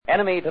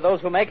Enemy to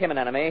those who make him an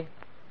enemy.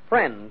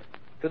 Friend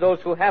to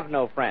those who have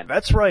no friend.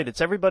 That's right, it's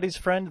everybody's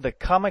friend, the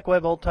Comic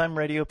Web Old Time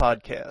Radio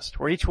Podcast,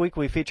 where each week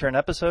we feature an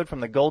episode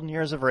from the golden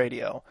years of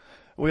radio.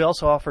 We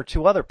also offer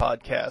 2 other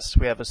podcasts.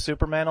 We have a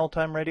Superman Old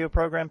Time Radio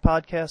Program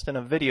podcast and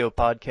a video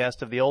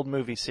podcast of the old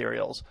movie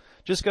serials.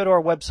 Just go to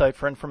our website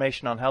for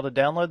information on how to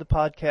download the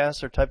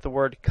podcast or type the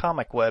word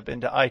Comic Web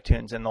into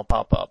iTunes and they'll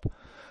pop up.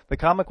 The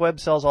Comic Web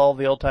sells all of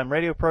the old-time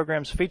radio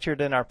programs featured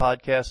in our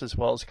podcast as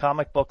well as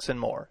comic books and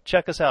more.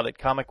 Check us out at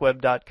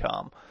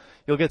comicweb.com.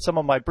 You'll get some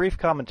of my brief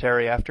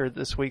commentary after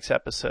this week's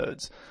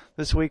episodes.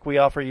 This week we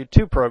offer you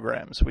 2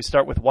 programs. We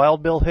start with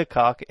Wild Bill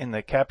Hickok in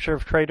The Capture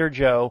of Trader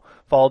Joe,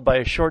 followed by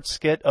a short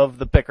skit of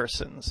The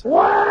Bickersons.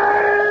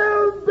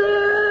 Wild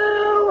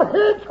Bill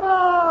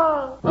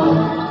Hickok!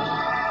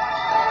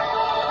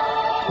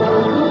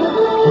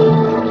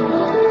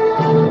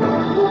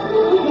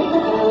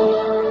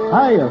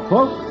 Hiya,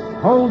 folks.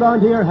 Hold on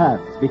to your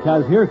hats,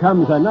 because here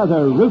comes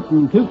another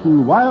rootin'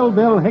 tootin' Wild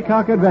Bill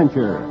Hickok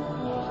adventure,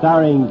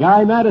 starring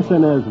Guy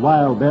Madison as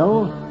Wild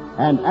Bill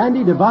and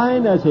Andy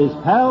Devine as his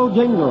pal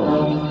Jingle.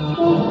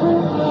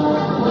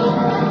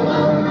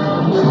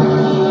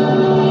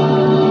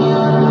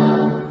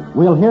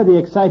 We'll hear the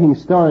exciting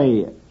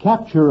story,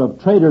 Capture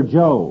of Trader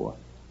Joe,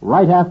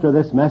 right after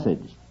this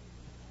message.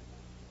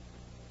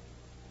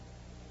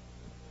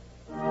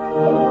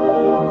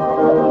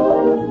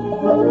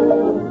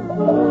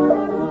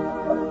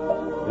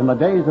 In the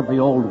days of the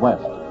Old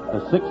West, a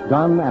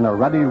 6-gun and a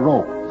ready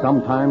rope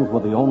sometimes were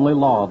the only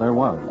law there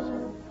was.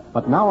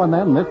 But now and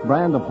then, this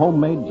brand of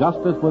homemade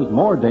justice was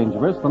more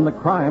dangerous than the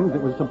crimes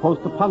it was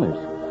supposed to punish,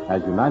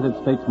 as United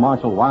States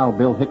Marshal Wild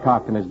Bill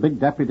Hickok and his big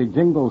deputy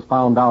Jingles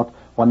found out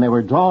when they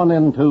were drawn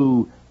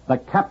into the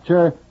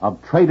capture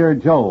of Trader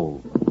Joe.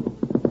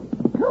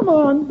 Come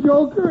on,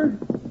 Joker.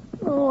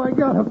 Oh, I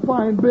gotta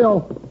find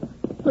Bill.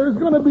 If there's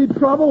gonna be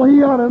trouble,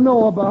 he ought to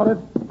know about it.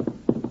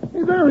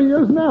 Hey, there he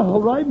is now,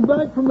 riding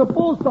back from the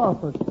post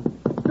office.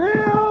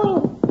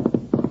 Bill!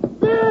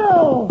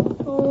 Bill!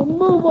 Oh,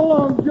 move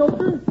along,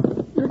 Joker.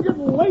 You're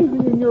getting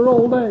lazy in your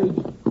old age.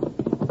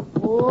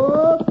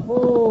 Oh,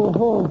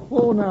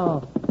 now.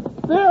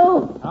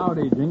 Bill!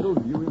 Howdy, Jingles.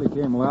 You really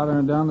came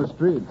lathering down the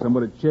street.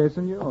 Somebody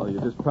chasing you, or you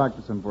just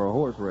practicing for a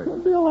horse race?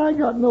 Bill, I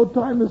got no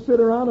time to sit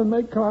around and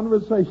make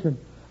conversation.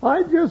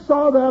 I just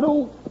saw that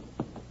old...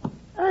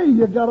 Hey,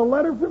 you got a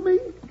letter for me?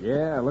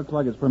 Yeah, looks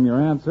like it's from your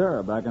Aunt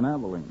Sarah back in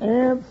Abilene.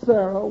 Aunt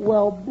Sarah,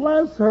 well,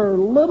 bless her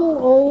little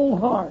old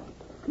heart.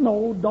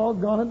 No,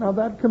 doggone it, now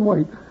that can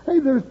wait. Hey,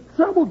 there's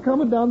trouble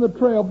coming down the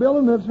trail, Bill,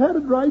 and it's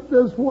headed right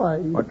this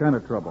way. What kind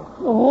of trouble?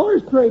 The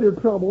horse trader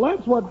trouble,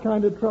 that's what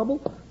kind of trouble.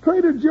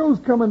 Trader Joe's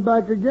coming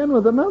back again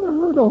with another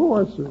herd of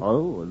horses.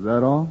 Oh, is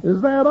that all? Is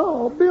that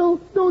all? Bill,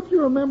 don't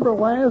you remember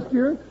last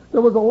year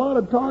there was a lot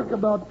of talk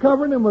about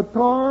covering him with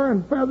tar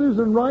and feathers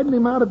and riding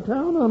him out of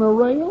town on a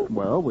rail?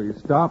 Well, we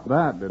stopped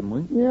that, didn't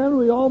we? Yeah, and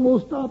we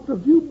almost stopped a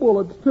few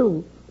bullets,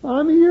 too.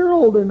 I'm a year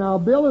older now,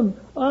 Bill, and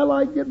I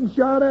like getting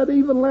shot at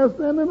even less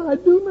then than I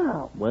do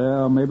now.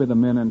 Well, maybe the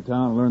men in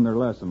town learned their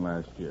lesson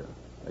last year.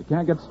 They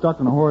can't get stuck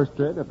in a horse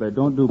trade if they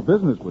don't do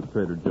business with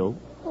Trader Joe.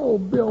 Oh,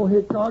 Bill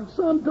Hickok,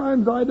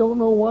 sometimes I don't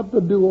know what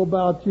to do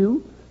about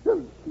you.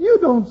 You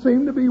don't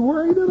seem to be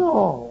worried at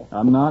all.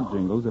 I'm not,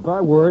 Jingles. If I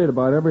worried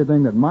about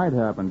everything that might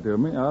happen to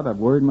me, I'd have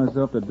worried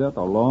myself to death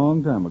a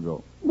long time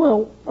ago.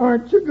 Well,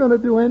 aren't you going to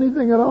do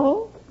anything at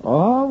all?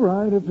 All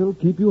right, if it'll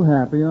keep you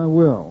happy, I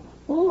will.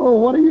 Oh,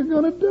 what are you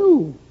going to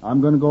do?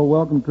 I'm going to go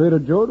welcome Trader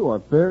Joe to our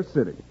fair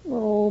city.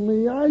 Oh,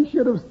 me, I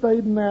should have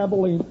stayed in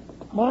Abilene.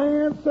 My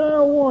Aunt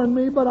Sarah warned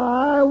me, but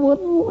I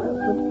wouldn't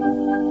listen.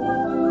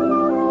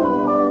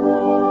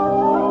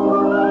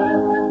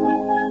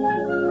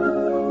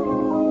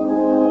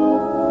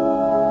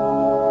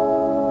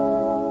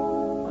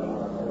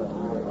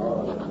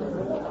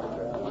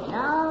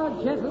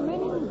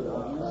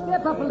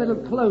 Step up a little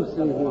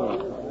closer here.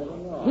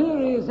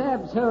 Here is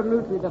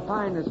absolutely the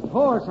finest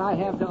horse I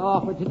have to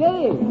offer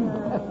today.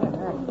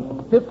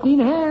 15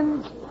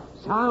 hands,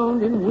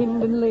 sound in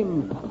wind and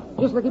limb.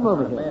 Just look him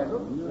over here.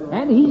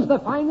 And he's the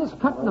finest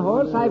cutting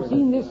horse I've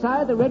seen this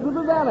side of the Red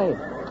River Valley.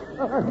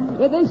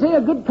 They say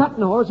a good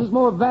cutting horse is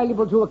more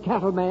valuable to a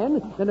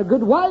cattleman than a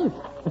good wife.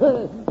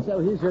 So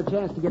here's your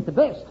chance to get the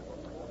best.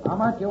 How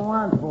much you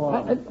want for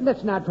him?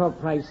 Let's not talk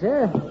price,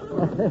 sir,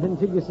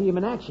 until you see him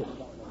in action.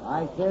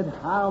 I said,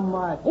 how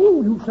much?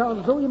 Oh, you sound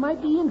as though you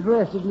might be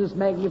interested in this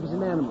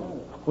magnificent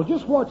animal. Well,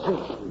 just watch this.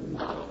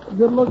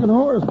 Good-looking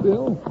horse,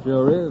 Bill.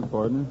 Sure is,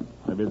 partner.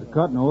 If he's a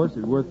cutting horse,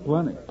 he's worth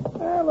plenty.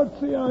 Well, let's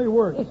see how he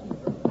works.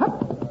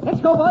 Hup. Let's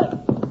go, bud.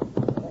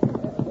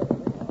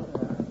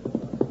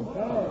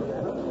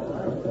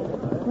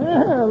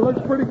 Yeah, looks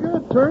pretty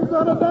good. Turns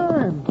out a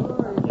dime.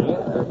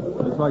 Yeah,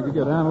 looks like you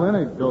could handle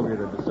any doggy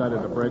that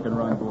decided to break and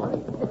run for it.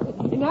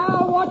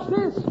 Now, watch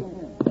this.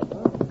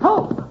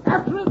 Ho!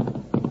 After it.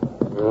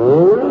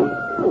 Look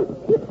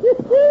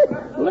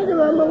at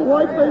that little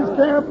white-faced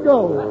calf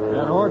go.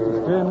 That horse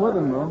is staying with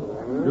him, though.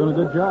 Doing a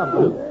good job,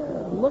 too.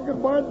 Look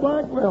at Bart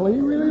Blackwell. He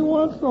really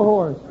wants the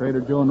horse.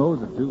 Trader Joe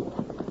knows it, too.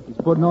 He's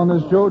putting on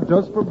this show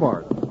just for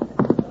Bart.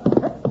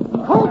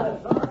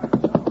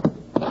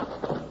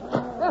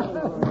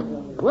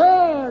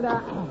 Well,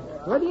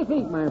 what do you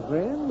think, my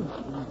friend?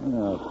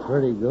 Oh,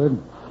 pretty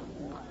good.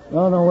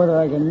 Don't know whether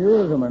I can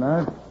use them or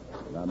not.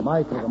 I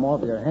might take them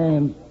off your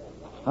hands.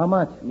 How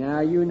much? Now,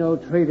 you know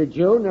Trader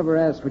Joe never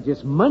asks for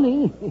just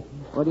money.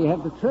 What do you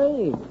have to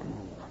trade?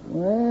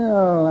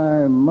 Well,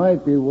 I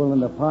might be willing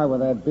to part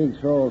with that big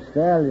soul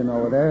stallion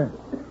over there.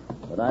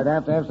 But I'd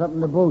have to have something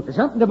to boot.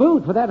 Something to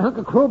boot for that hunk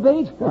of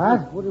crowbait?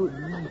 What?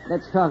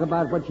 Let's talk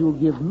about what you'll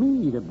give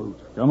me to boot.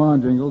 Come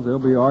on, Jingles. They'll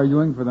be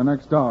arguing for the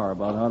next hour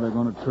about how they're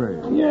going to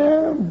trade.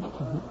 Yeah,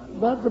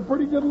 that's a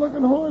pretty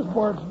good-looking horse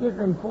Bart's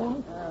sticking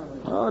for.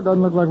 Oh, it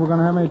doesn't look like we're going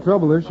to have any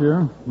trouble this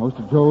year. Most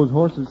of Joe's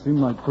horses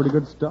seem like pretty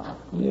good stuff.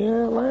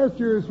 Yeah, last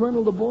year he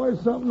swindled the boys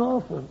something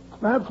awful.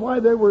 That's why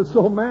they were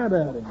so mad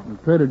at him.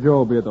 And Trader Joe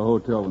will be at the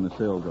hotel when the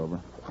sale's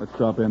over. Let's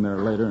drop in there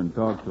later and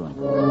talk to him.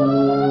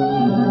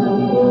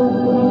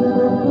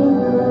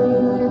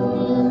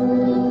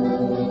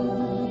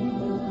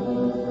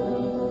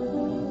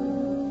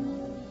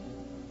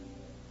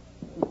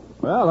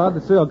 Well, how'd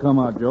the sale come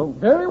out, Joe?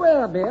 Very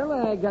well, Bill.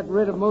 I got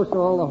rid of most of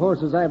all the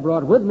horses I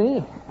brought with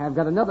me. I've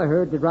got another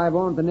herd to drive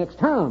on to the next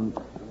town.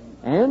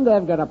 And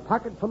I've got a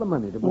pocket full of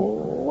money to boot. Well,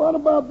 what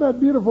about that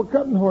beautiful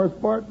cutting horse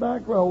Bart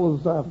Blackwell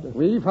was after?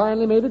 We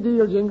finally made a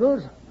deal,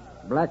 Jingles.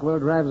 Blackwell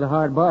drives a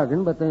hard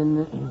bargain, but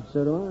then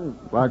so do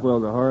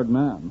Blackwell's a hard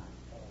man.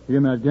 He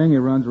and that gang he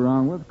runs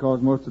around with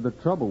cause most of the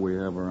trouble we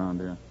have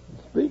around here.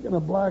 Speaking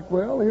of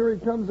Blackwell, here he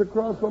comes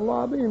across the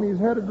lobby, and he's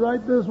headed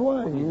right this way.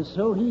 I. And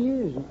so he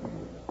is.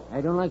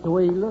 I don't like the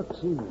way he looks,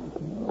 either.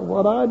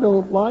 What I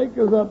don't like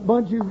is that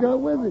bunch he's got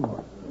with him.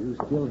 You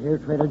still here,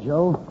 Trader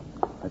Joe?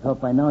 I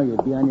thought by now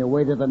you'd be on your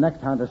way to the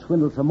next town to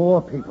swindle some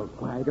more people.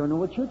 Well, I don't know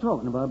what you're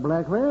talking about,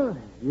 Blackwell.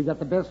 You got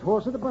the best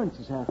horse of the bunch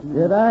this afternoon.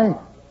 Did I?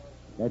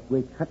 That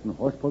great cutting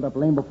horse pulled up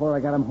lame before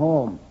I got him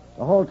home.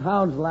 The whole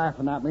town's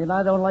laughing at me, and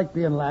I don't like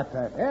being laughed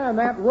at. Yeah, and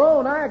that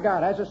roan I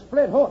got has a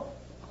split hoof.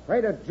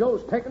 Trader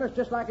Joe's taking us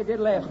just like he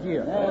did last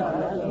year.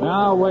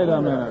 Now, wait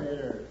a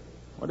minute.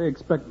 What do you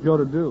expect Joe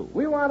to do?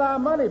 We want our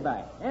money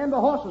back and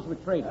the horses we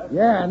traded.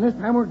 Yeah, and this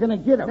time we're going to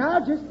get him. Now,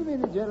 just a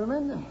minute,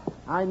 gentlemen.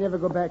 I never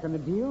go back on a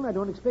deal, and I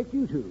don't expect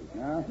you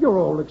to. You're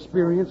all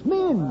experienced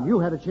men. You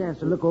had a chance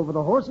to look over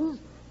the horses,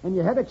 and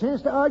you had a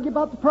chance to argue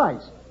about the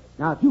price.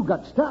 Now, if you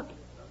got stuck,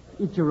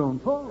 it's your own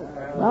fault.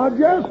 Now,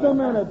 just a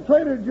minute.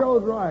 Trader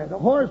Joe's right. A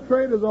horse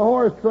trade is a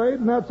horse trade,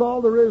 and that's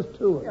all there is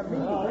to it.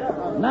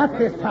 Not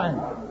this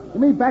time. Give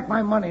me back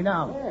my money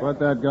now. Put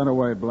that gun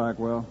away,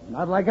 Blackwell.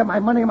 Not till I get my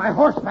money and my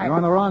horse back. You're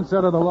on the wrong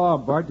side of the law,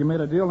 Bart. You made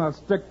a deal, now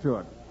stick to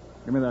it.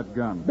 Give me that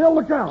gun. Bill,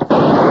 look out.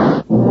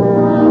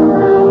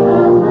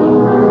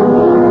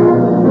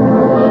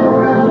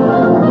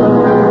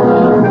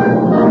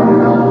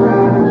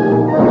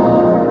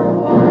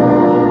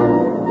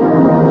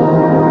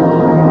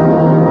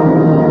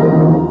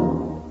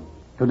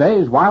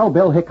 Today's Wild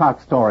Bill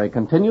Hickok story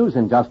continues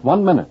in just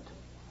 1 minute.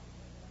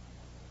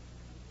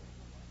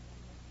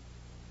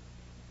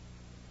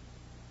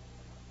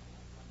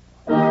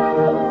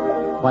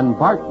 When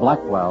Bart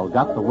Blackwell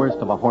got the worst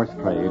of a horse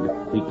trade,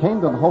 he came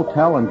to the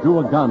hotel and drew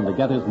a gun to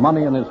get his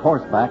money and his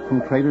horse back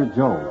from Trader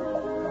Joe.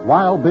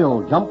 Wild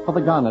Bill jumped for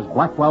the gun as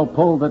Blackwell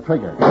pulled the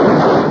trigger.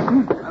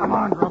 Come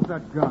on, drop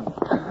that gun.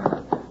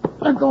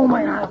 Let go of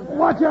my arm.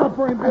 Watch out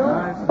for him, Bill.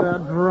 I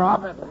said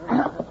drop it.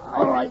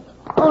 All right.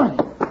 All right.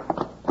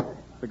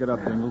 Pick it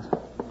up, Jingles.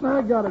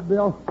 I got it,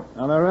 Bill.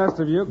 Now, the rest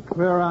of you,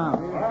 clear out.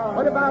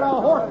 What about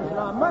our horses and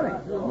our money?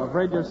 I'm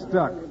afraid you're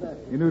stuck.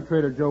 You knew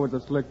Trader Joe was a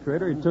slick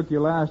trader. He took you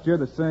last year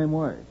the same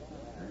way.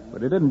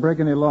 But he didn't break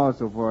any laws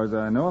so far as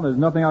I know. There's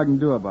nothing I can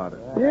do about it.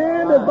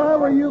 And if I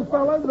were you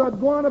fellas, I'd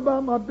go on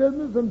about my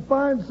business and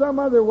find some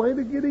other way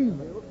to get even.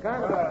 What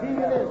kind of a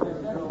deal is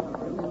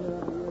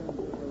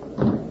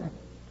this?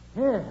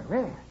 Yeah,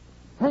 well,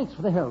 thanks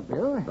for the help,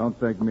 Bill. Don't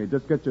thank me.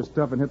 Just get your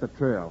stuff and hit the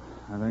trail.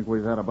 I think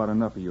we've had about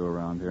enough of you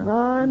around here.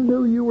 I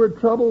knew you were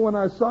trouble when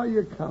I saw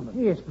you coming.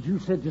 Yes, but you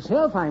said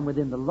yourself I'm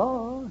within the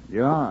law.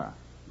 You are.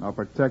 I'll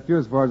protect you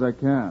as far as I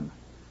can.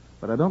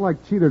 But I don't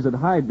like cheaters that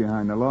hide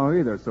behind the law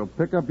either, so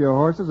pick up your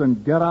horses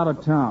and get out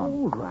of town.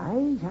 All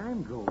right,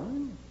 I'm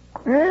going.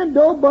 And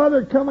don't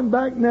bother coming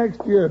back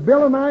next year.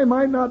 Bill and I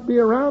might not be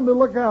around to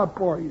look out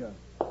for you.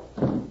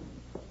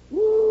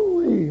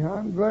 Woo-wee,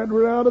 I'm glad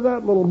we're out of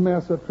that little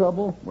mess of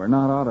trouble. We're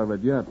not out of it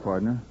yet,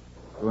 partner.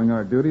 Doing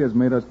our duty has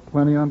made us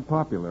plenty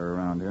unpopular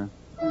around here.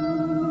 Who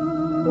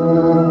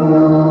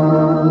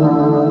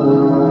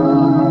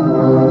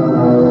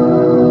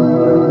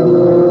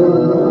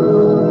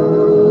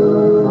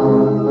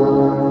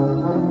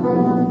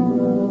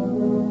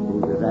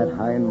does that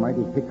high and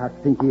mighty Hickok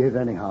think he is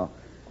anyhow?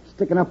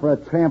 Sticking up for a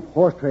tramp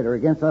horse trader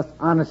against us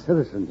honest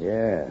citizens.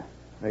 Yeah.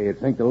 Now, you'd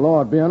think the law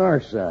would be on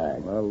our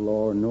side. Well,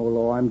 law or no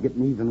law, I'm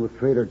getting even with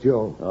Trader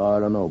Joe. Oh, I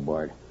don't know,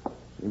 Bart.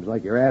 Seems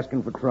like you're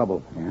asking for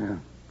trouble. Yeah,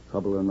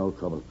 trouble or no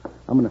trouble.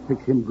 I'm going to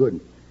fix him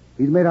good.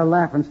 He's made a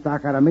laughing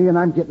stock out of me, and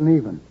I'm getting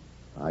even.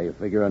 How you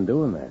figure on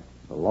doing that?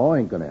 The law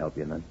ain't going to help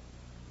you none.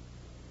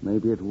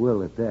 Maybe it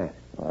will at that.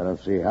 I don't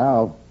see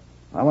how.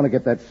 I want to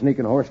get that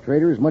sneaking horse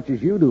trader as much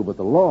as you do, but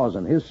the law's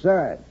on his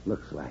side.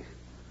 Look, Slash,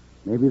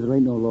 maybe there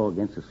ain't no law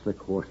against a slick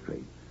horse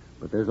trade,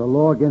 but there's a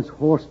law against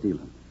horse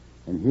stealing.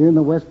 And here in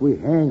the West, we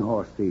hang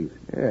horse thieves.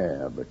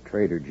 Yeah, but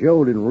Trader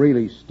Joe didn't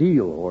really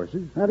steal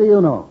horses. How do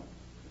you know?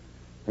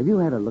 Have you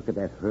had a look at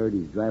that herd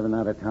he's driving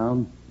out of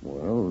town?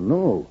 Well,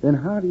 no. Then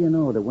how do you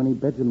know that when he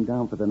beds them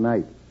down for the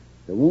night,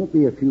 there won't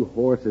be a few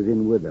horses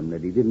in with him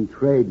that he didn't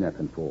trade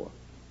nothing for?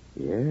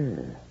 Yeah,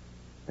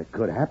 that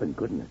could happen,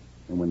 couldn't it?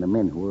 And when the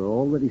men who are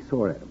already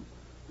sore at him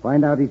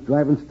find out he's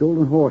driving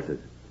stolen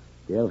horses,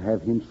 they'll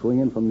have him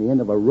swinging from the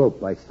end of a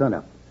rope by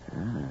sunup.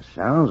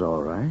 Sounds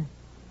all right.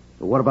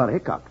 But what about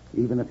Hickok?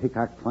 Even if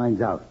Hickok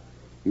finds out,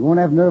 he won't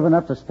have nerve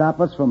enough to stop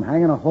us from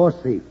hanging a horse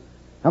thief.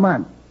 Come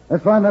on,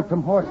 let's round up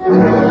some horses.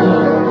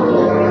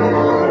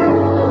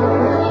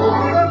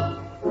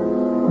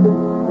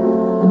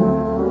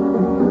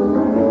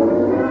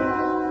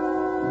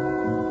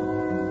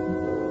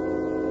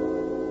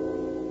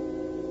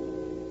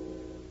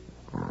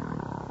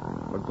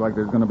 Looks like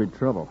there's going to be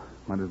trouble.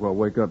 Might as well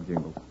wake up,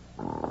 Jingles.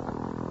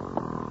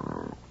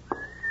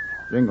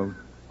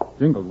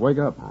 Jingles, wake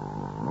up.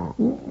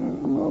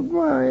 Oh,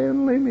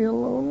 Brian, leave me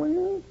alone, will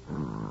you?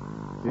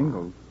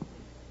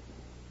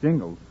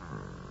 Jingles.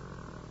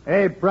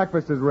 Hey,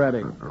 breakfast is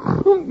ready. Hey,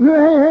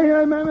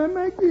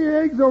 make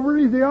the eggs over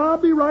easy. I'll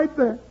be right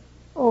there.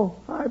 Oh,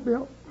 hi,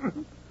 Bill.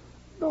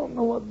 Don't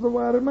know what's the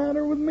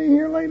matter with me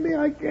here lately.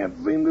 I can't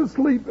seem to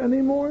sleep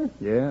anymore.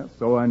 Yeah,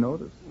 so I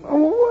noticed. Oh,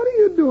 well, what are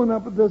you doing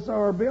up at this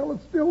hour, Bill?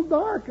 It's still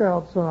dark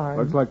outside.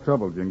 Looks like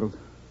trouble, Jingles.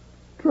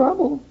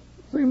 Trouble?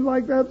 Seems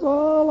like that's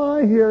all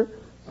I hear.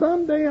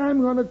 Someday I'm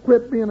going to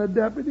quit being a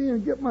deputy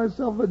and get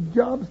myself a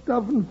job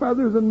stuffing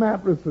feathers and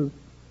mattresses.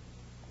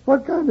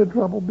 What kind of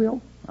trouble,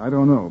 Bill? I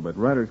don't know, but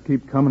riders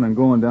keep coming and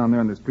going down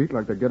there in the street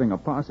like they're getting a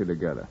posse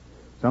together.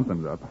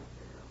 Something's up.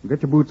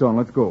 Get your boots on.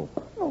 Let's go.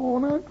 Oh,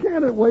 now,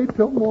 can't it wait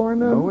till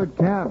morning? No, it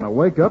can't. Now,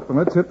 wake up and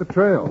let's hit the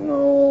trail.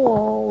 Oh,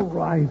 all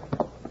right.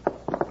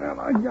 Well,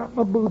 I got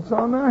my boots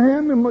on. Now,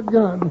 hand me my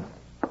gun.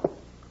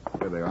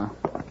 There they are.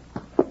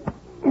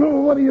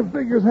 Oh, what do you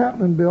figure's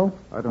happening, Bill?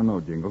 I don't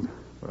know, Jingles,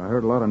 but I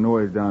heard a lot of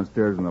noise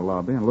downstairs in the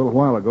lobby, and a little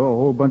while ago, a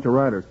whole bunch of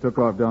riders took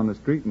off down the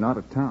street and out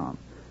of town.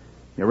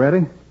 You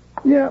ready?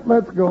 Yeah,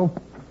 let's go.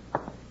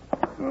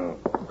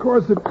 Of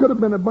course, it could have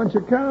been a bunch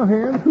of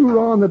cowhands who were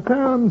on the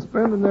town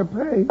spending their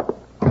pay.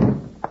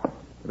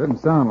 It didn't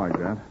sound like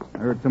that. I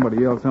heard somebody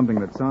yell something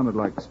that sounded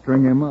like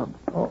string him up.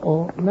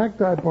 Uh-oh,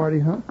 necktie party,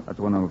 huh? That's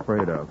what I'm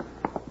afraid of.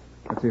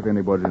 Let's see if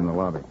anybody's in the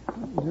lobby.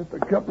 Just a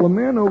couple of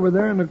men over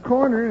there in the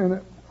corner,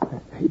 and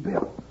Hey,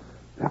 Bill,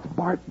 that's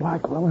Bart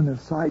Blackwell and his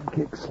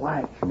sidekick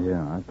Slash.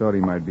 Yeah, I thought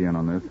he might be in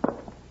on this.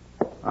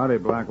 Howdy,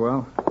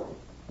 Blackwell.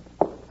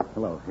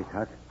 Hello,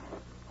 Hickok.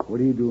 What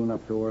are you doing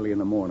up so early in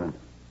the morning?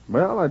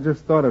 Well, I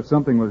just thought if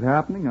something was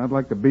happening, I'd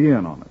like to be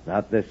in on it.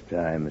 Not this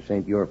time. This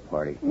ain't your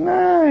party.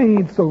 I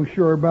ain't so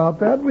sure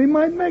about that. We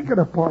might make it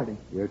a party.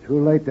 You're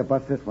too late to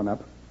bust this one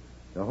up.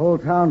 The whole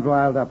town's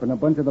riled up, and a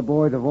bunch of the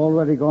boys have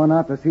already gone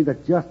out to see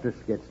that justice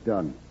gets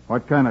done.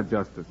 What kind of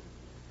justice?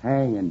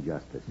 Hanging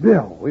justice.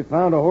 Bill. We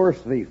found a horse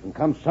thief, and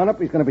come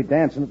sunup, he's going to be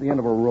dancing at the end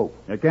of a rope.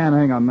 You can't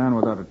hang a man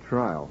without a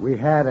trial. We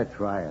had a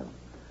trial.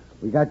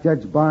 We got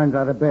Judge Barnes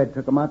out of bed,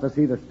 took him out to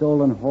see the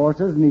stolen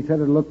horses, and he said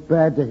it looked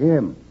bad to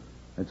him.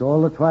 That's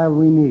all the trial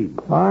we need.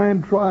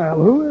 Fine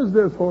trial. Who is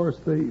this horse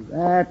thief?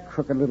 That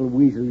crooked little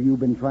weasel you've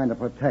been trying to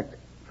protect.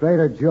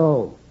 Trader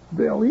Joe.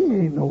 Bill, he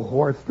ain't no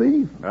horse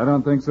thief. I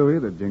don't think so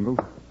either, Jingles.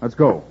 Let's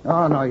go.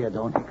 Oh, no, you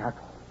don't, Hickok.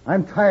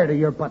 I'm tired of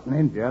your butting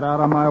in. Get out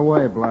of my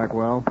way,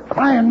 Blackwell.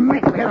 Try and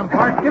make me get him,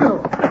 Bart. Get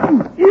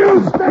him.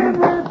 You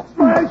stand there,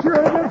 Slasher,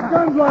 and this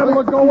gun's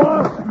liable to go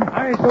off.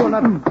 I ain't doing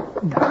nothing.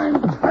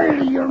 I'm tired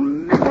of your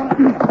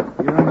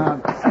You're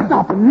not...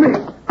 stopping me.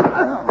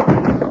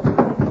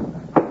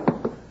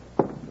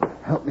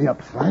 Help me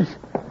up, Slash.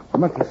 I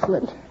must have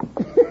slipped.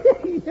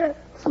 Yeah,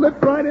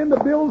 slipped right into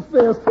Bill's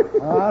fist.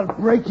 I'll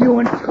break you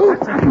in two.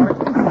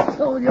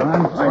 So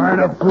I'm tired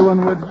of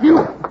fooling with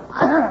you.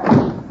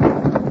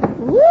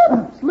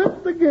 Whoop,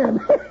 slipped again.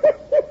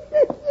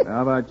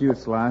 How about you,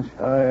 Slash?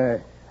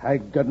 I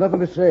got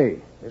nothing to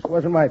say. This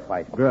wasn't my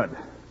fight. Good.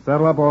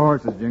 Saddle up our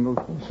horses, Jingles.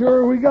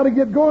 Sure, we got to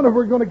get going if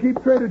we're going to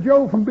keep Trader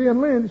Joe from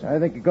being lynched. I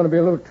think you're going to be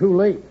a little too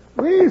late.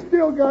 We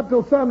still got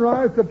till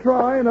sunrise to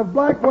try, and if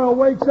Blackwell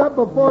wakes up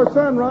before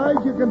sunrise,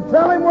 you can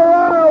tell him we're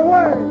on our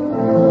way.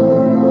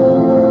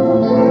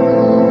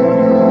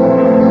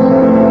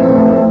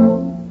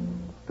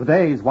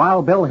 Today's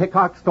Wild Bill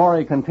Hickok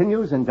story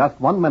continues in just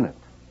 1 minute.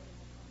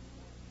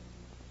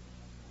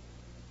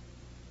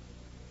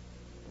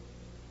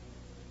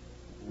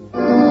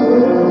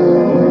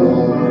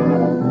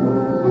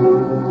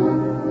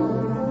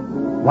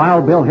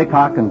 Wild Bill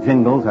Hickok and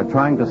Jingles are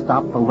trying to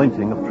stop the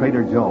lynching of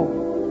Trader Joe.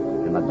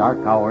 In the dark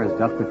hours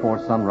just before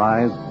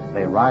sunrise,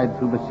 they ride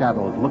through the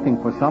shadows looking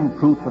for some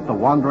proof that the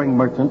wandering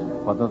merchant,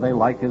 whether they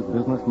like his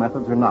business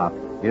methods or not,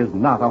 is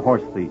not a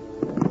horse thief.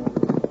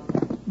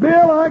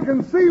 Bill, I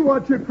can see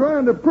what you're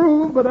trying to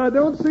prove, but I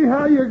don't see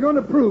how you're going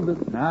to prove it.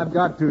 I've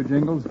got to,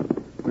 Jingles.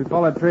 We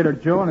followed Trader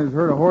Joe and his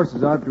herd of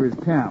horses out to his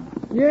camp.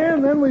 Yeah,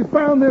 and then we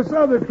found this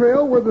other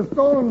trail where the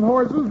stolen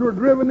horses were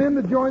driven in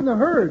to join the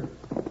herd.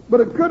 But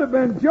it could have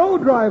been Joe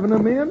driving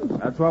them in.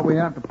 That's what we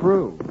have to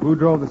prove. Who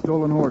drove the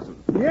stolen horses?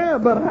 Yeah,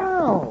 but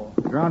how?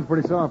 The ground's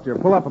pretty soft here.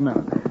 Pull up a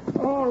minute.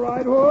 All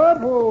right, whoa,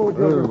 Whoa,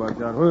 Joe. watch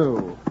out.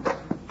 Whoa.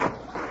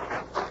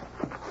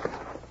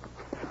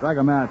 Strike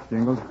a match,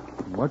 Jingles.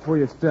 Watch where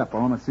you step. I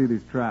want to see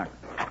these tracks.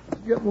 It's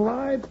getting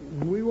light.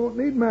 We won't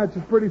need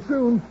matches pretty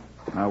soon.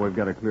 Now we've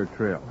got a clear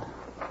trail.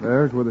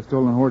 There's where the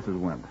stolen horses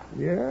went.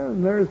 Yeah,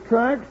 and there's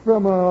tracks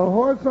from a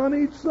horse on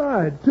each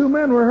side. 2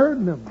 men were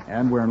herding them.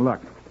 And we're in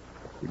luck.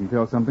 You can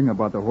tell something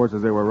about the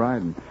horses they were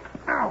riding.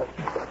 Ow!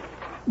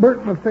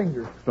 Burnt my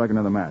finger. Strike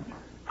another match.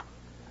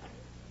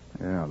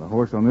 Yeah, the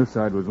horse on this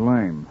side was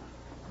lame.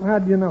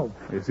 How'd you know?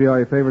 You see how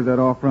he favors that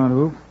off-front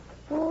hoof?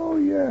 Oh,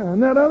 yeah,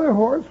 and that other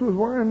horse was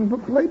wearing a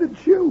plated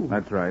shoe.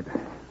 That's right.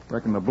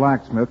 Reckon the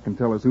blacksmith can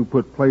tell us who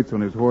put plates on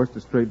his horse to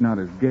straighten out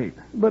his gait.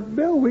 But,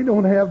 Bill, we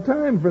don't have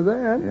time for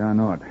that. Yeah, I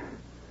know it.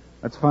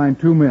 Let's find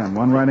 2 men,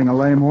 one riding a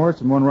lame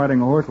horse and one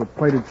riding a horse with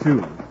plated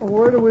shoes.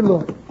 Where do we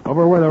look?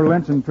 Over where they're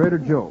lynching Trader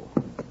Joe.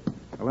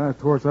 The last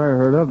horse I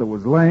heard of that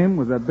was lame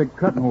was that big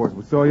cutting horse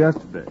we saw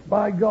yesterday.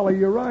 By golly,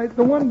 you're right.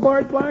 The one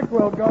Bart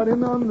Blackwell got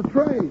in on the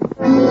trade.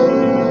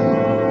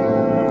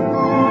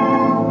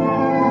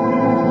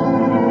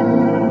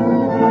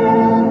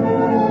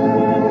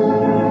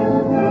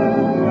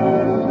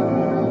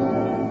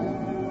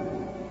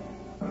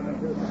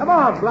 Come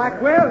on,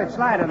 Blackwell. It's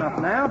light enough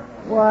now.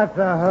 What's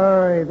the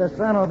hurry? The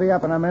sun will be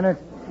up in a minute.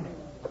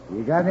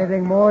 You got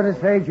anything more to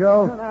say,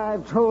 Joe?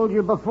 I've told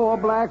you before,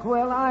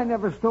 Blackwell, I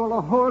never stole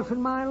a horse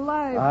in my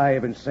life.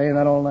 I've been saying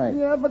that all night.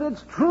 Yeah, but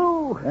it's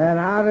true. And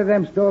how did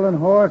them stolen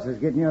horses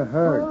get in your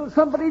herd? Well,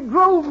 somebody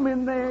drove them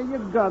in there. You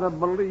gotta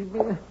believe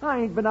me.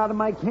 I ain't been out of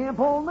my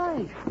camp all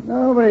night.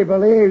 Nobody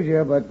believes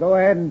you, but go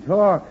ahead and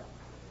talk.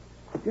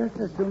 Just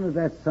as soon as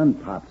that sun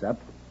pops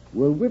up,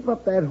 we'll whip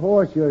up that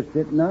horse you're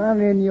sitting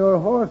on, and your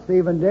horse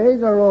thieving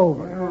days are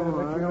over.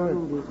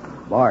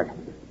 Bart,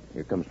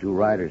 here comes 2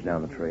 riders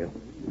down the trail.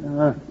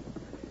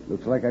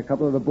 Looks like a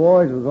couple of the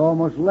boys was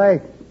almost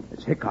late.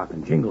 It's Hickok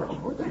and Jingles.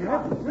 What?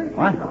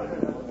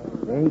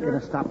 They ain't gonna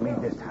stop me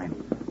this time.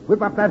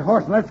 Whip up that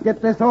horse and let's get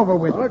this over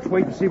with. Well, let's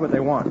wait and see what they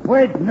want.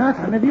 Wait,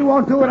 nothing. If you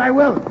won't do it, I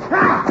will.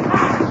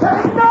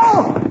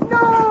 No!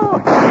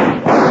 No!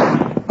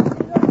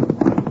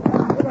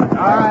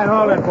 All right,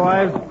 hold it,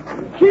 boys.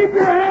 Keep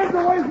your hands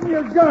away from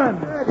your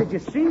gun. Did you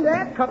see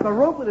that? Cut the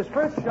rope with his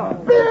first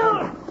shot.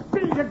 Bill!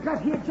 Bill, you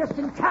got here just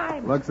in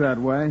time. Looks that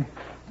way.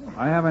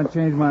 I haven't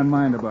changed my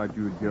mind about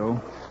you, Joe.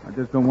 I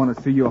just don't want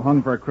to see you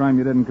hung for a crime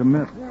you didn't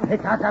commit.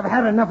 Hickok, I've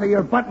had enough of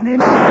your butting in.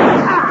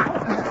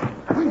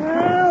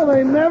 Well,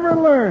 they never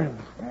learn.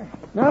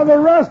 Now, the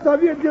rest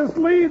of you just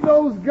leave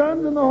those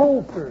guns in the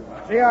holsters.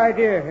 The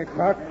idea,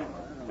 Hickok.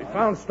 We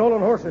found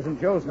stolen horses in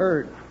Joe's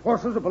herd.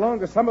 Horses that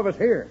belong to some of us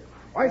here.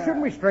 Why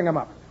shouldn't we string them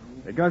up?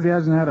 Because he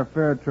hasn't had a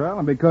fair trial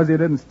and because he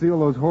didn't steal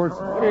those horses.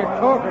 What are you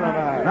talking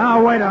about?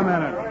 Now, wait a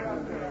minute.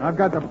 I've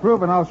got the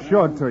proof and I'll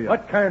show it to you.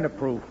 What kind of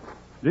proof?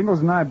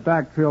 Jingles and I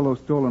backtrailed those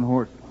stolen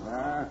horses.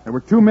 There were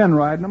 2 men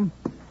riding them.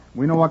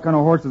 We know what kind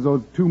of horses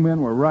those 2 men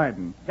were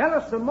riding. Tell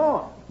us some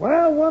more.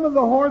 Well, one of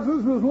the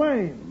horses was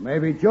lame.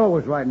 Maybe Joe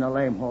was riding a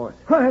lame horse.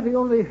 Why, the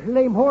only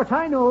lame horse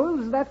I know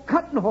is that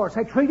cutting horse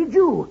I traded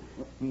you.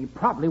 He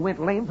probably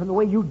went lame from the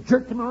way you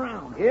jerked him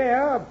around.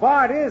 Yeah,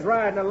 Bart is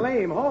riding a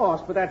lame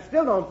horse, but that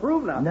still don't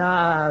prove nothing.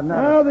 No.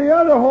 Now, the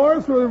other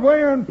horse was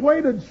wearing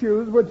plated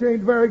shoes, which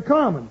ain't very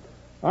common.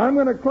 I'm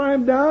going to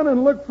climb down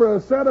and look for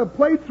a set of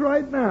plates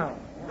right now.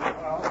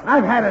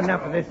 I've had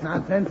enough of this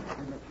nonsense.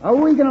 Are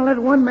we going to let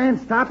one man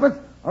stop us,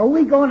 or are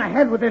we going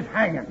ahead with this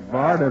hanging?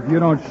 Bart, if you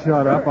don't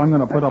shut up, I'm going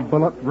to put a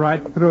bullet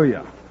right through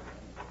you.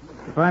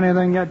 You find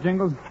anything yet,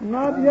 Jingles?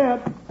 Not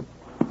yet.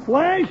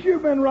 Slash,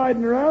 you've been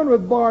riding around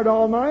with Bart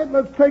all night.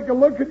 Let's take a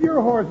look at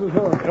your horse's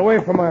hoof. Get away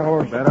from my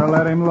horse. Better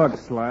let him look,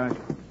 Slash.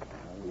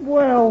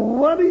 Well,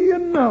 what do you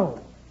know?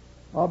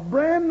 A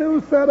brand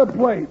new set of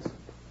plates.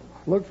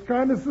 Looks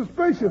kind of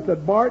suspicious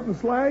that Bart and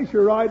Slash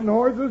are riding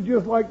horses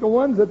just like the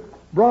ones that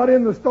brought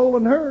in the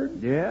stolen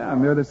herd. Yeah,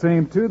 and they're the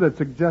same, too, that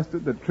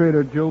suggested that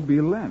Trader Joe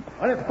be lent.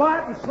 Well, if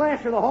Bart and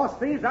Slash are the horse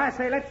thieves, I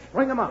say let's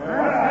string them up.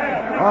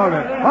 Hold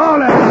it.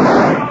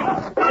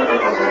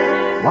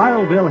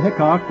 Wild Bill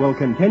Hickok will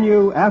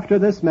continue after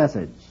this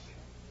message.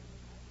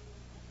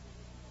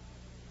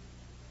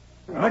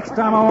 Next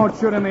time I won't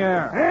shoot in the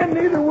air. And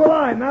neither will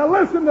I. Now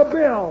listen to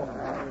Bill.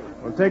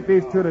 We'll take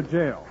these 2 to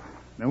jail.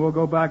 Then we'll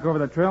go back over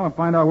the trail and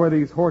find out where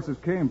these horses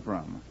came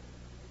from.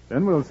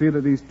 Then we'll see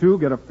that these 2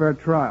 get a fair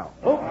trial.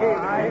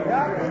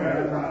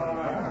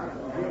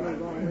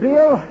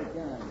 Bill,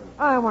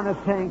 I want to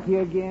thank you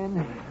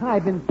again.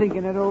 I've been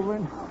thinking it over,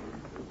 and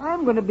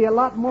I'm going to be a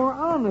lot more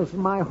honest in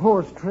my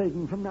horse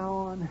trading from now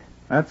on.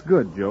 That's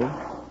good, Joe.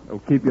 It'll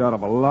keep you out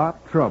of a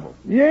lot of trouble.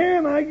 Yeah,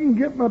 and I can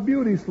get my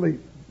beauty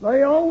sleep.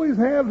 They always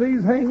have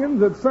these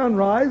hangings at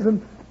sunrise,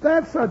 and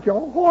that's such a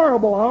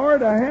horrible hour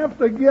to have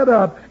to get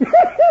up.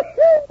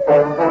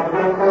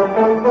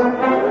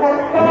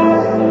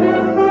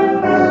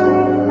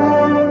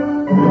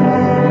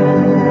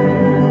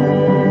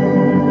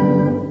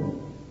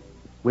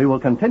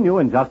 continue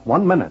in just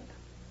 1 minute.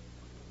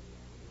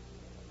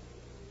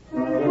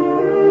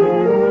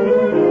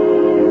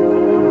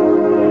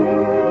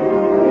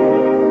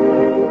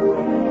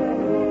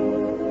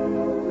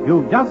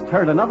 You've just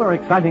heard another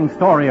exciting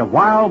story of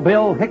Wild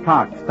Bill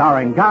Hickok,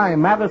 starring Guy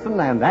Madison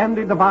and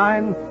Andy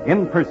Devine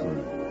in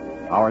person.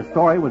 Our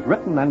story was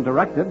written and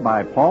directed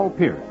by Paul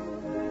Pierce.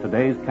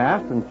 Today's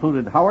cast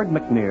included Howard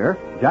McNear,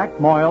 Jack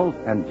Moyles,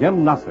 and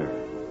Jim Nusser.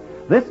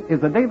 This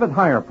is a David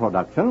Heyer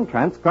production,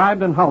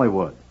 transcribed in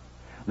Hollywood.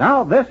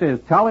 Now, this is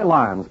Charlie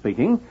Lyon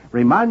speaking,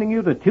 reminding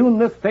you to tune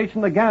this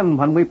station again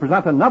when we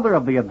present another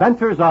of the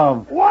adventures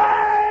of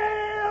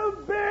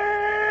Wild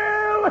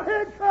Bill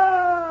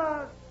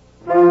Hickok!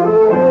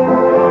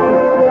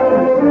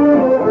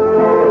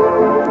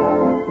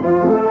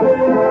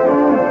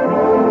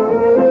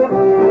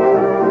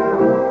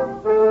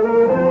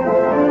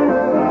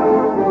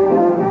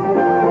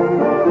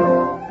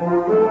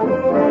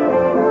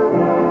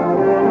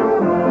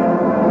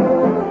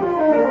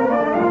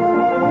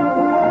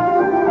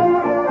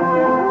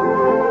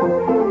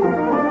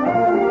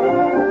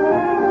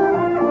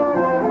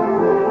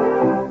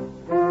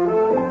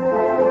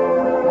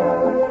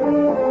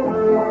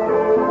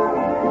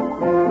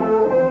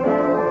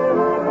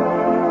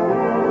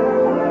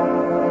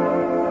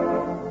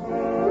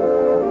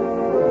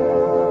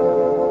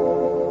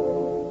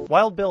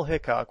 Wild Bill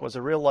Hickok was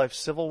a real-life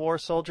Civil War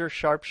soldier,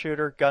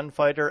 sharpshooter,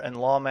 gunfighter, and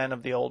lawman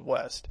of the Old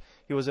West.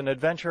 He was an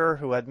adventurer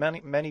who had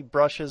many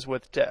brushes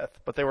with death,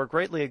 but they were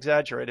greatly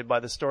exaggerated by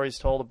the stories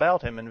told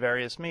about him in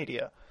various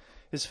media.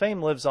 His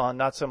fame lives on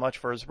not so much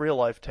for his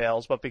real-life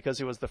tales, but because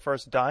he was the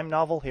first dime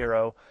novel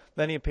hero.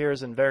 Then he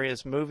appears in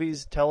various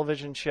movies,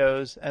 television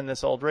shows, and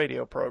this old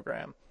radio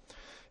program.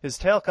 His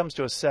tale comes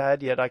to a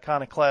sad yet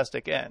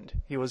iconoclastic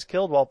end. He was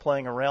killed while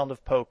playing a round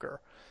of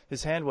poker.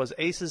 His hand was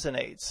aces and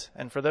eights,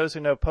 and for those who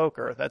know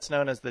poker, that's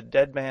known as the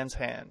dead man's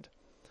hand.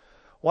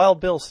 Wild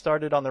Bill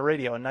started on the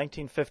radio in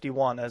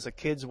 1951 as a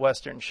kids'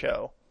 western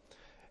show.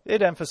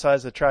 It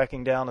emphasized the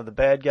tracking down of the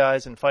bad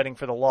guys and fighting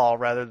for the law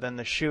rather than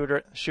the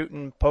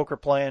shooting,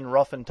 poker-playing,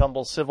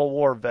 rough-and-tumble Civil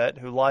War vet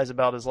who lies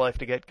about his life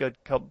to get good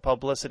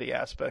publicity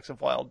aspects of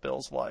Wild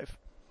Bill's life.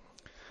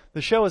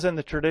 The show is in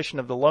the tradition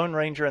of the Lone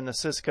Ranger and the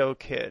Cisco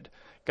Kid.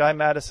 Guy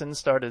Madison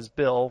starred as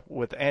Bill,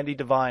 with Andy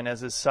Devine as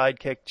his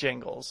sidekick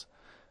Jingles.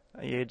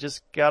 You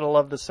just gotta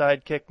love the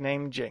sidekick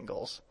named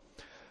Jingles.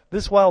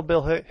 This Wild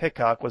Bill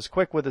Hickok was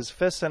quick with his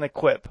fists and a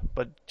quip,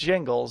 but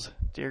Jingles,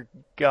 dear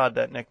God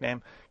that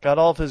nickname, got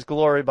all of his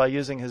glory by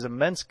using his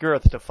immense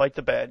girth to fight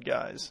the bad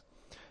guys.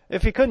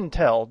 If you couldn't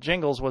tell,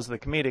 Jingles was the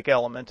comedic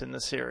element in the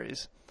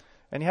series.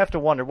 And you have to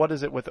wonder, what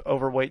is it with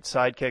overweight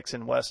sidekicks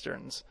in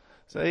westerns?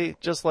 Say,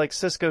 just like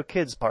Cisco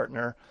Kid's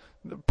partner,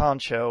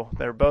 Poncho,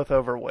 they're both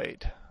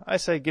overweight. I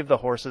say give the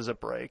horses a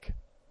break.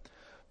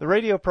 The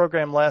radio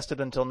program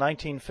lasted until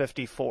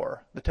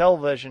 1954. The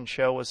television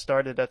show was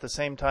started at the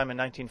same time in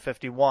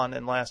 1951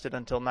 and lasted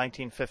until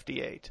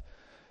 1958.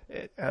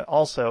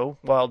 Also,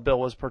 Wild Bill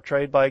was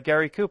portrayed by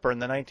Gary Cooper in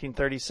the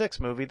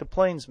 1936 movie The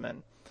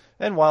Plainsman.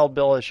 And Wild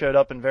Bill has showed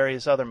up in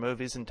various other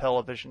movies and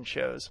television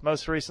shows,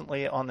 most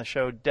recently on the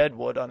show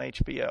Deadwood on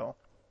HBO.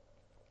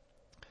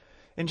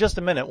 In just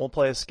a minute, we'll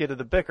play a skit of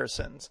The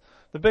Bickersons.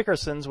 The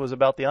Bickersons was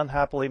about the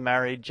unhappily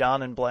married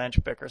John and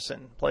Blanche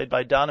Bickerson, played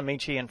by Don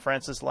Amici and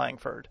Frances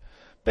Langford.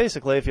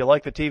 Basically, if you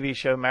like the TV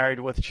show Married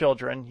with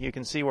Children, you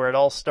can see where it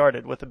all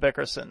started with the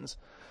Bickersons.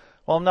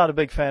 While I'm not a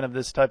big fan of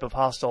this type of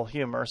hostile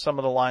humor, some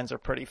of the lines are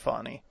pretty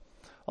funny.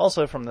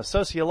 Also, from the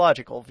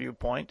sociological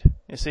viewpoint,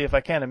 you see, if I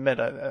can't admit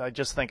I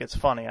just think it's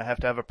funny, I have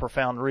to have a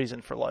profound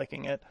reason for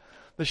liking it.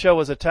 The show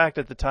was attacked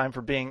at the time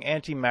for being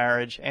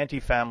anti-marriage,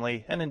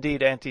 anti-family, and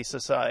indeed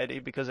anti-society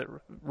because it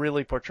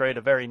really portrayed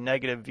a very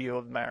negative view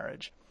of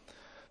marriage.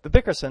 The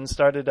Bickersons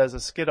started as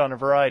a skit on a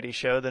variety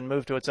show, then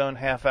moved to its own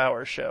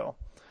half-hour show.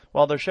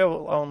 While their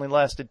show only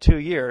lasted 2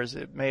 years,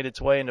 it made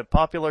its way into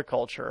popular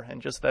culture in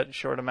just that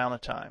short amount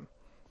of time.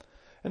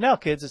 And now,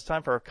 kids, it's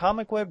time for our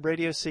Comic Web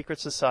Radio Secret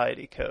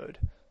Society code,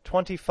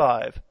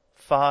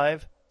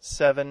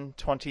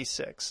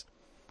 255726.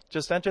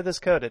 Just enter this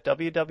code at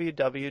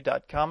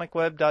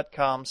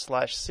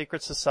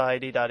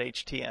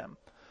www.comicweb.com/secretsociety.htm.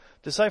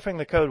 Deciphering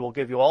the code will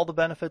give you all the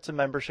benefits of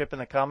membership in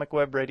the Comic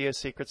Web Radio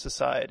Secret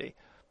Society.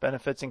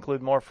 Benefits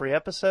include more free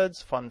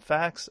episodes, fun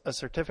facts, a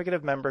certificate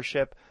of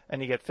membership,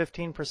 and you get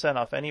 15%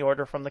 off any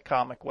order from the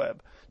Comic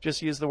Web.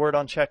 Just use the word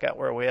on checkout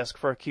where we ask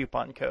for a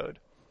coupon code.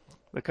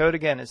 The code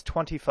again is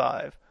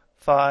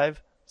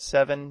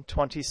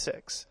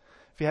 255726.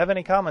 If you have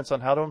any comments on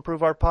how to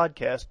improve our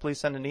podcast, please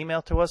send an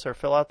email to us or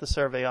fill out the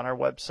survey on our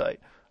website.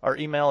 Our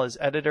email is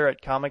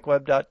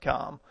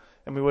editor@comicweb.com,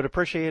 and we would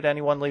appreciate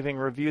anyone leaving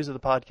reviews of the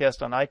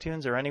podcast on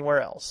iTunes or anywhere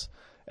else.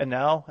 And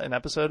now, an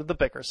episode of The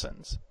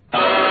Bickersons.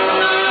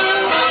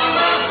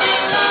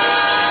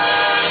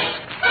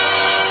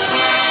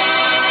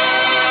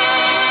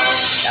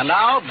 And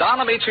now,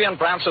 Don Amici and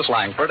Frances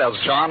Langford as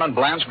John and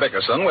Blanche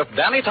Bickerson with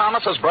Danny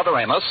Thomas as Brother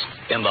Amos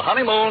in The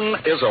Honeymoon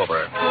is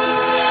Over.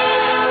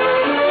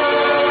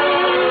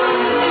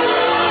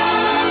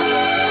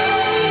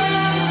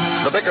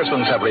 The the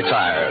Bickersons have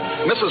retired.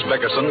 Mrs.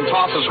 Bickerson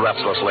tosses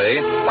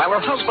restlessly, while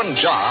her husband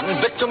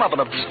John, victim of an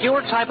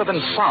obscure type of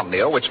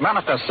insomnia which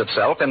manifests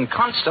itself in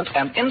constant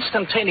and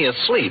instantaneous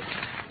sleep,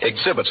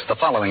 exhibits the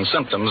following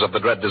symptoms of the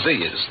dread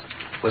disease.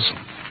 Listen.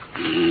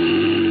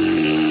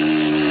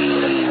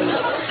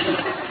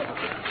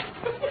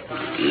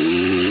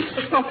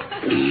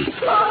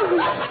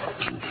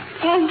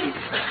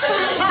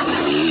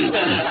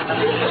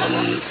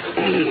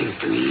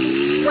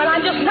 Well,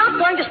 I'm just not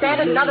going to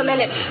stand it another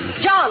minute.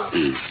 John!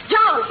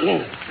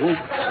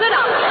 Sit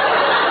up.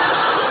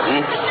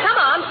 Come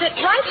on, sit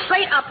right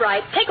straight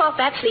upright. Take off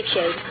that sleep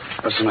shade.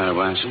 What's the matter,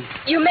 Blanche?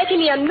 You're making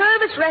me a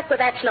nervous wreck with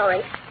that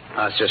snoring.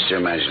 Oh, it's just your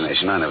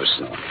imagination. I never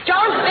snore.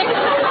 John Bickerson,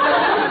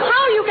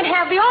 how you can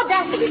have the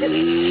audacity to...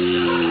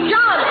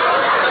 John!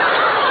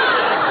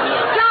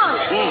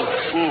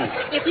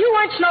 If you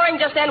weren't snoring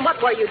just then, what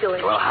were you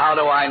doing? Well, how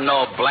do I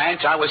know,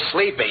 Blanche? I was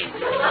sleeping.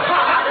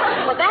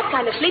 Well, that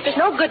kind of sleep is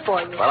no good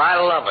for you. Well, I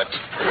love it.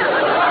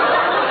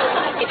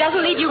 It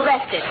doesn't leave you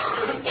rested.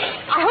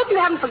 I hope you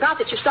haven't forgot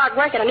that you start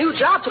work at a new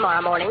job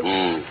tomorrow morning.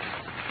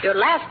 Your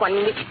last one,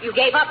 you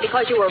gave up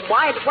because you weren't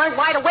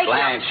wide awake.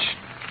 Blanche,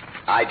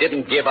 I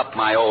didn't give up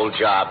my old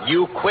job.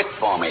 You quit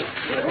for me.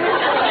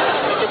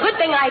 It's a good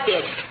thing I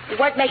did. You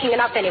weren't making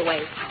enough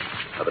anyway.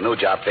 Well, the new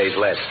job pays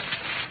less.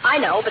 I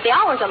know, but the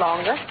hours are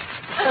longer.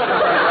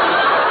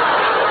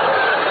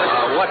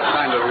 What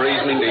kind of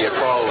reasoning do you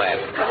call that?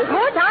 There's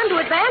more time to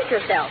advance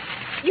yourself.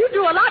 You'd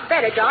do a lot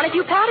better, John, if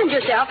you patterned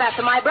yourself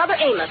after my brother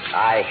Amos.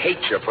 I hate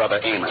your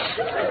brother Amos.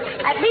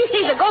 At least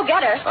he's a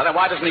go-getter. Well, then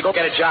why doesn't he go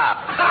get a job?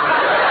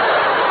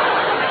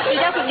 He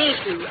doesn't need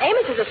to.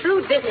 Amos is a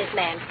shrewd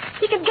businessman.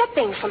 He can get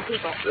things from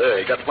people.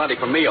 He got plenty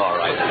from me,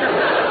 all right.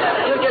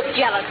 You're just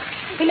jealous.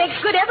 He makes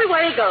good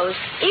everywhere he goes.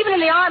 Even in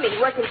the Army, he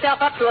worked himself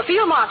up to a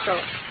field marshal.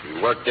 He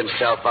worked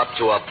himself up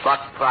to a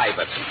buck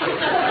private.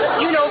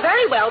 You know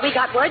very well we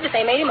got word that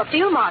they made him a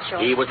field marshal.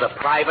 He was a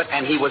private,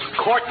 and he was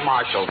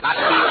court-martialed, not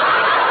field.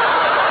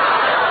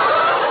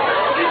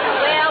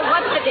 Well,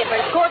 what's the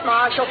difference?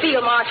 Court-martial,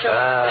 field marshal.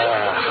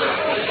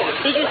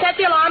 Did you set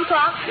the alarm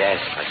clock? Yes,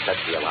 I set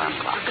the alarm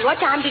clock. What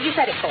time did you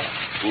set it for?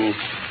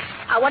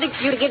 I wanted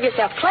you to give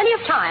yourself plenty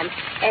of time,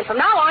 and from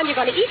now on, you're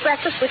going to eat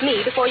breakfast with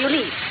me before you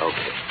leave.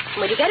 Okay.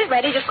 When you get it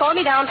ready, just call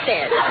me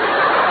downstairs.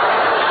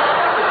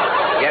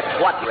 Get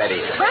what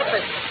ready?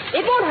 Breakfast.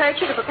 It won't hurt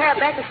you to prepare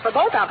breakfast for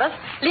both of us.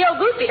 Leo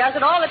Gooseby does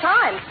it all the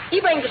time. He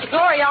brings it to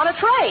Gloria on a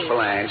tray.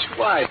 Blanche,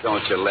 why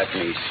don't you let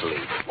me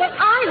sleep? Well,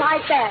 I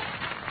like that.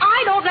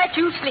 I don't let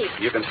you sleep.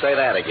 You can say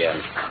that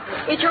again.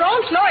 It's your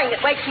own snoring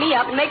that wakes me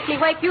up and makes me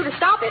wake you to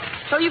stop it,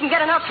 so you can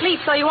get enough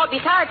sleep so you won't be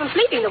tired from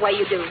sleeping the way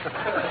you do.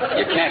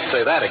 You can't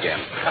say that again.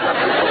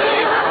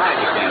 Right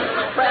again.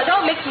 Well,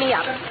 don't mix me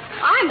up.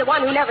 I'm the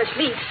one who never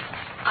sleeps.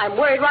 I'm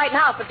worried right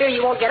now for fear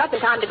you won't get up in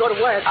time to go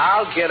to work.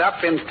 I'll get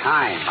up in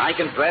time. I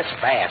can dress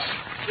fast.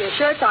 Your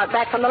shirts aren't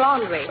back from the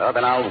laundry. Well,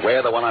 then I'll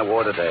wear the one I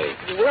wore today.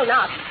 You will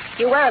not.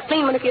 You wear a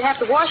clean one if you have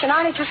to wash and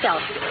iron it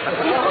yourself.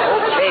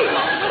 Okay.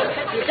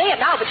 You say it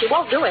now, but you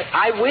won't do it.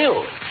 I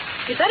will.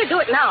 You better do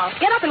it now.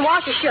 Get up and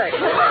wash your shirt.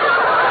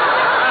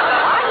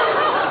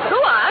 Go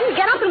on,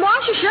 get up and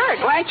wash your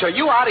shirt. Blanche, are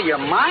you out of your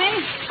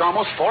mind? It's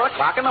almost 4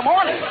 o'clock in the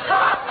morning.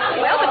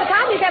 Well, by the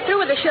time you get through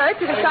with the shirts,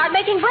 you can start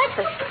making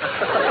breakfast.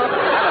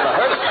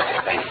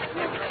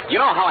 You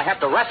know how I have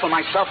to wrestle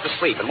myself to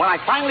sleep, and when I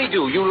finally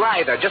do, you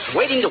lie there just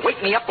waiting to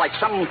wake me up like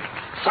some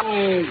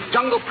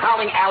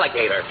jungle-prowling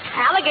alligator.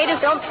 Alligators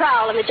don't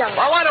prowl in the jungle.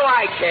 Well, what do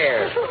I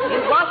care?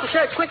 You'd wash the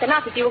shirts quick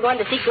enough if you were going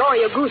to see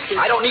Gloria Gooseby.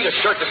 I don't need a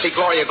shirt to see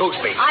Gloria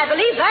Gooseby. I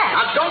believe that.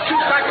 Now, don't you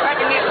start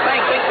cracking these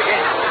same things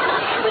again.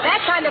 With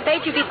that kind of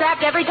bait, you'd be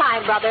trapped every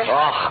time, brother.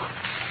 Oh,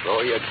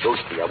 Gloria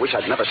Gooseby. I wish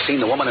I'd never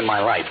seen the woman in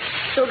my life.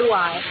 So do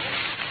I.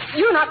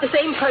 You're not the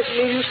same person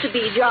you used to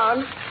be,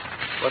 John.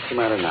 What's the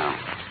matter now?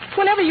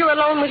 Whenever you're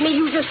alone with me,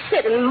 you just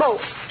sit and mope.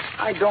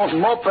 I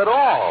don't mope at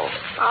all.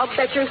 I'll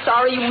bet you're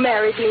sorry you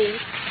married me.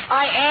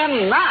 I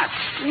am not.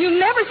 You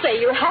never say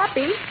you're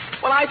happy.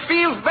 Well, I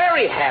feel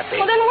very happy.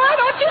 Well, then why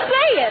don't you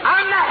say it?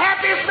 I'm the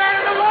happiest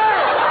man in the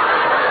world.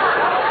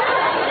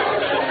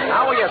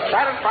 Now, are you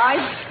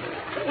satisfied?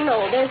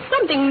 No, there's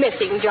something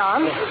missing,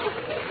 John.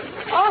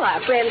 All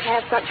our friends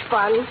have such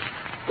fun.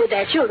 With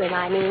their children,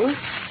 I mean.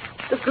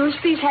 The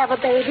Goosebees have a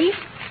baby.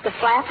 The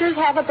Flappers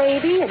have a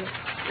baby. And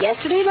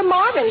yesterday, the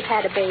Marvins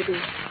had a baby.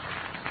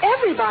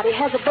 Everybody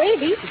has a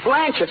baby.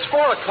 Blanche, it's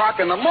 4 o'clock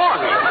in the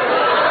morning.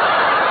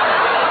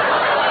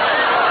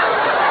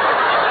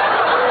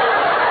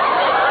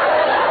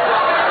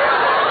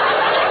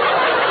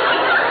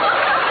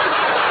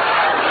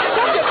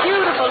 Such a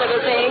beautiful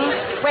little thing.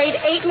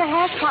 Weighed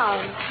 8.5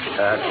 pounds.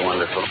 That's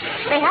wonderful.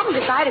 They haven't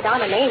decided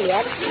on a name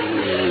yet.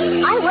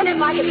 I wonder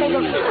if I could think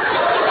of...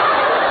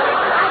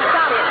 I've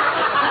got it.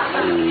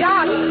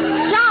 John!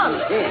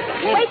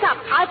 Wake up.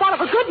 I thought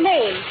of a good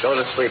name. Go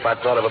to sleep. I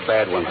thought of a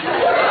bad one.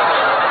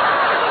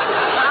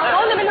 I'll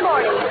phone them in the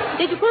morning.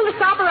 Did you pull the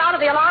stopper out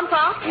of the alarm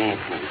clock?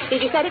 Mm-hmm.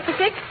 Did you set it for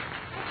 6?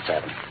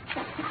 7.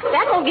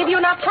 That won't give you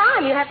enough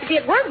time. You have to be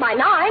at work by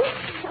 9.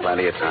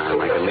 Plenty of time.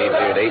 I can leave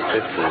here at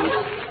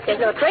 8:15. There's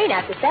no train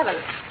after 7.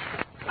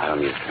 I don't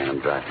need a train. I'm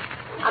driving.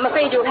 I'm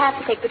afraid you'll have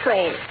to take the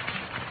train.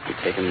 You're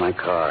taking my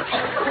car.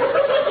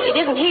 It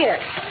isn't here.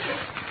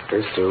 It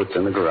is, too. It's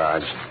in the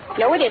garage.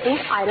 No, it isn't.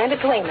 I lent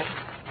it to Amos.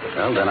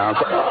 Well, then I'll...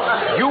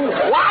 You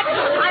what?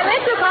 I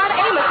lent your car to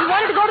Amos. He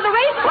wanted to go to the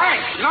racetrack.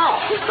 Frank,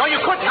 no. No, you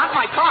couldn't. Not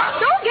my car.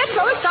 Don't get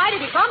so excited.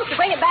 He promised to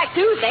bring it back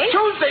Tuesday.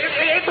 Tuesday?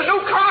 It's a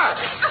new car.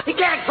 He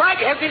can't drive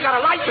it. He's got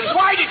a license.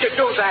 Why did you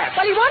do that?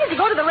 Well, he wanted to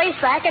go to the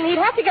racetrack, and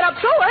he'd have to get up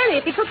so early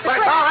if he took the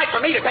But train. it's all right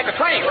for me to take a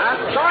train,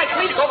 huh? It's all right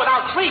for me to go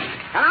without sleep.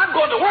 And I'm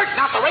going to work,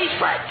 not the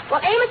racetrack. Well,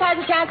 Amos has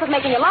a chance of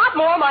making a lot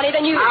more money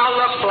than you. Now,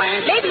 look,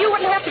 Blanche. Maybe you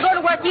wouldn't have to go to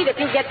work either if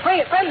you get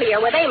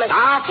friendlier with Amos.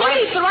 Now, He Blanche.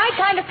 meets the right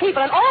kind of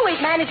people and always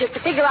manages to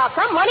figure out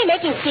some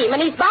money-making scheme,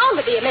 and he's bound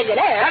to be a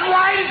millionaire. Then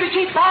why does he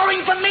keep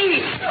borrowing from me?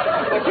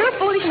 If you're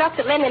foolish enough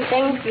to lend him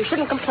things, you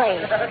shouldn't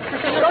complain. Go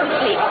to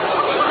sleep.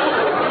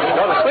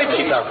 Go to sleep,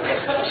 she does.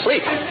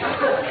 Sleep.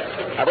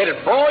 I waited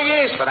 4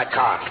 years for that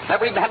car.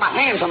 Never even had my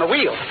hands on the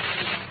wheel.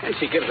 And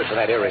she gives it to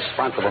that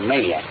irresponsible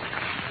maniac.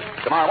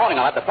 Tomorrow morning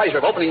I'll have the pleasure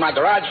of opening my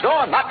garage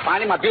door and not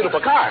finding my beautiful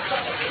car.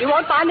 You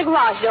won't find the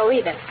garage door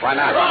either. Why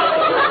not?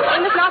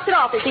 Amos knocked it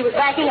off as he was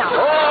backing out.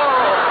 Oh!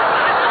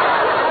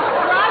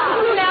 The garage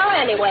is too narrow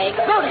anyway.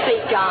 Go to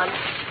sleep, John.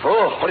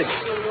 Oh, what are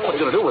you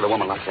going to do with a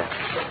woman like that?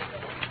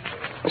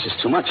 This is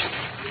too much.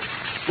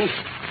 The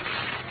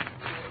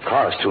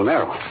car is too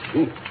narrow.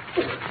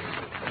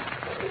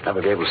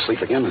 Never be able to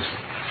sleep again as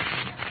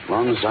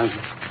long as I...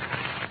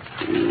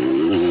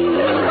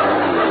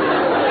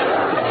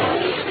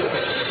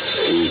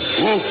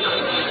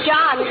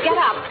 John, get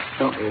up.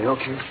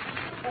 Okay.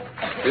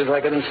 Feels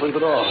like I didn't sleep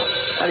at all.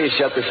 How do you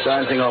shut this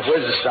darn thing off?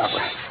 Where's the stopper?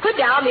 Put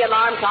down the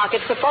alarm clock.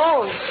 It's the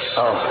phone.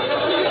 Oh,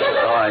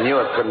 I knew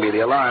it couldn't be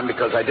the alarm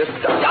because I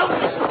didn't...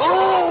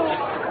 Oh!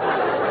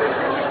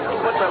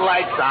 Put the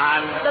lights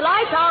on. The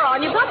lights are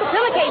on. You've got the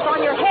pillowcase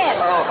on your head.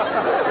 Oh.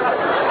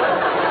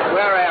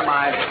 Where am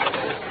I?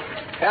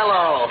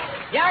 Hello.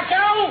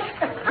 Jacko!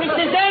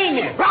 Mr.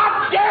 Damon!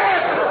 Rob dead!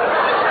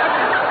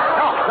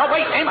 No,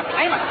 wait, Amos.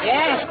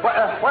 Yes?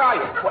 Where are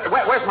you?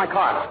 Where's my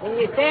car? Can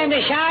you stand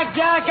the shock,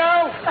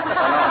 Jacko?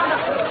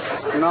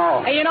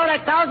 No. Hey, you know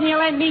that $1,000 you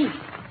lent me?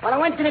 Well, I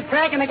went to the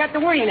track and I got to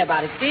worrying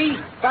about it, see?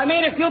 So I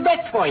made a few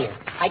bets for you.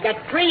 I got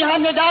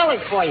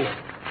 $300 for you.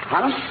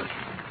 Honest?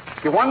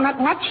 You won that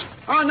much?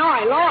 Oh, no,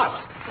 I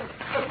lost.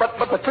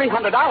 But the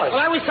 $300. Well,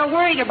 I was so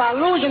worried about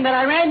losing that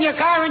I ran your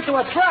car into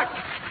a truck.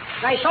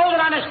 And I sold it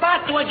on the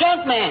spot to a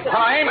junk man. Oh,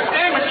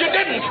 Amos, you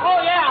didn't.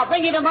 Oh, yeah, I'll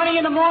bring you the money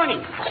in the morning.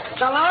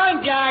 So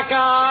long,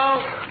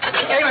 Jacko.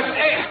 Amos.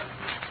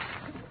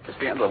 It's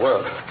the end of the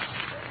world.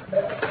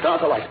 Turn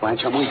off the lights,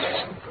 Blanche. I'm weak.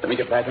 Let me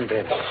get back in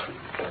bed.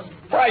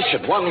 Why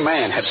should one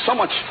man have so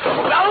much...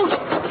 Oh!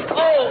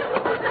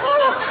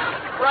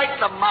 Right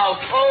in the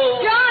mouth. Oh!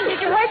 John, did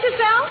you hurt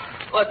yourself?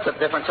 What's the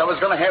difference? I was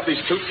going to have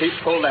these 2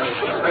 teeth pulled anyway.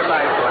 Good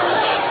night,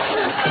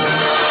 Blanche.